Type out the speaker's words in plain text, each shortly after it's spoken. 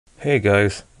Hey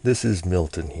guys, this is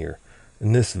Milton here.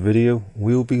 In this video,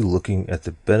 we will be looking at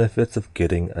the benefits of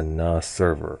getting a NAS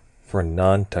server for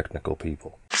non-technical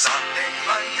people. Sunday,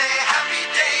 Monday, happy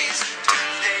days.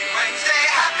 Tuesday, Wednesday,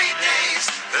 happy days.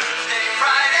 Thursday,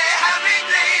 Friday, happy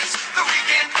days. The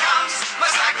weekend comes, my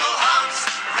cycle hums,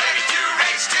 ready to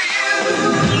race to you.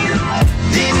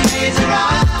 These days are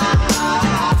all.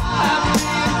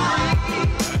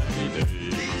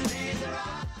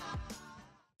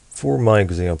 For my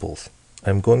examples,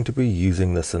 I'm going to be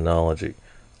using the Synology.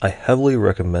 I heavily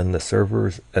recommend the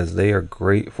servers as they are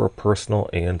great for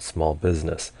personal and small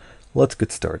business. Let's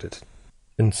get started.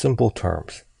 In simple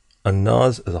terms, a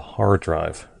NAS is a hard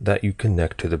drive that you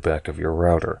connect to the back of your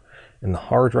router, and the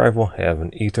hard drive will have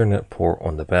an Ethernet port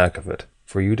on the back of it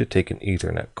for you to take an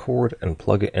Ethernet cord and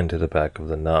plug it into the back of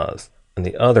the NAS, and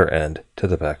the other end to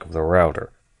the back of the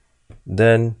router.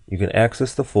 Then you can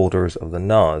access the folders of the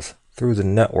NAS through the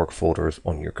network folders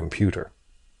on your computer.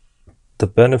 The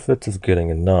benefits of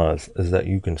getting a NAS is that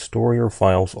you can store your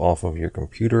files off of your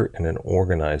computer in an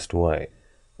organized way.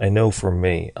 I know for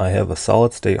me, I have a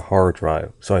solid-state hard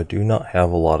drive, so I do not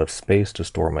have a lot of space to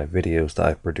store my videos that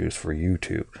I produce for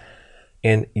YouTube.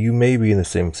 And you may be in the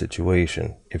same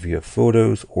situation if you have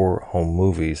photos or home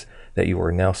movies that you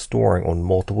are now storing on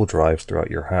multiple drives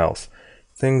throughout your house.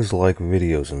 Things like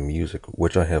videos and music,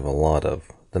 which I have a lot of.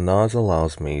 The NAS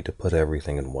allows me to put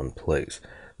everything in one place.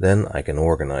 Then I can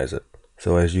organize it.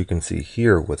 So as you can see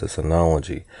here with the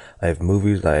Synology, I have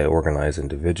movies that I organize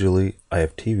individually. I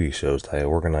have TV shows that I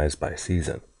organize by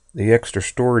season. The extra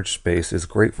storage space is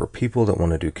great for people that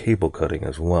want to do cable cutting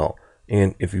as well.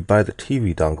 And if you buy the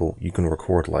TV dongle, you can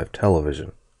record live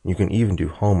television. You can even do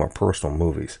home or personal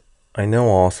movies. I know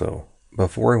also,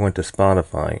 before I went to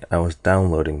Spotify, I was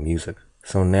downloading music.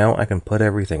 So now I can put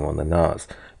everything on the NAS.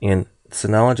 And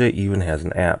Synology even has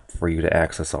an app for you to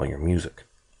access all your music.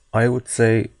 I would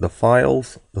say the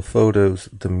files, the photos,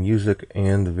 the music,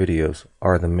 and the videos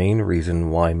are the main reason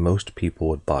why most people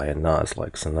would buy a NAS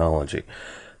like Synology.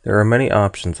 There are many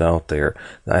options out there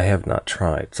that I have not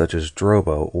tried, such as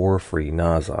Drobo or free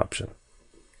NAS option.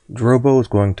 Drobo is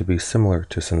going to be similar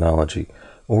to Synology,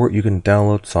 or you can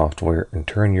download software and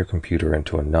turn your computer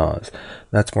into a NAS.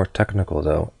 That's more technical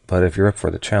though, but if you're up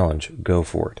for the challenge, go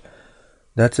for it.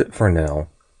 That's it for now.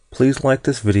 Please like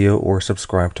this video or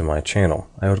subscribe to my channel.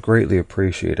 I would greatly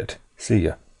appreciate it. See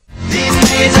ya.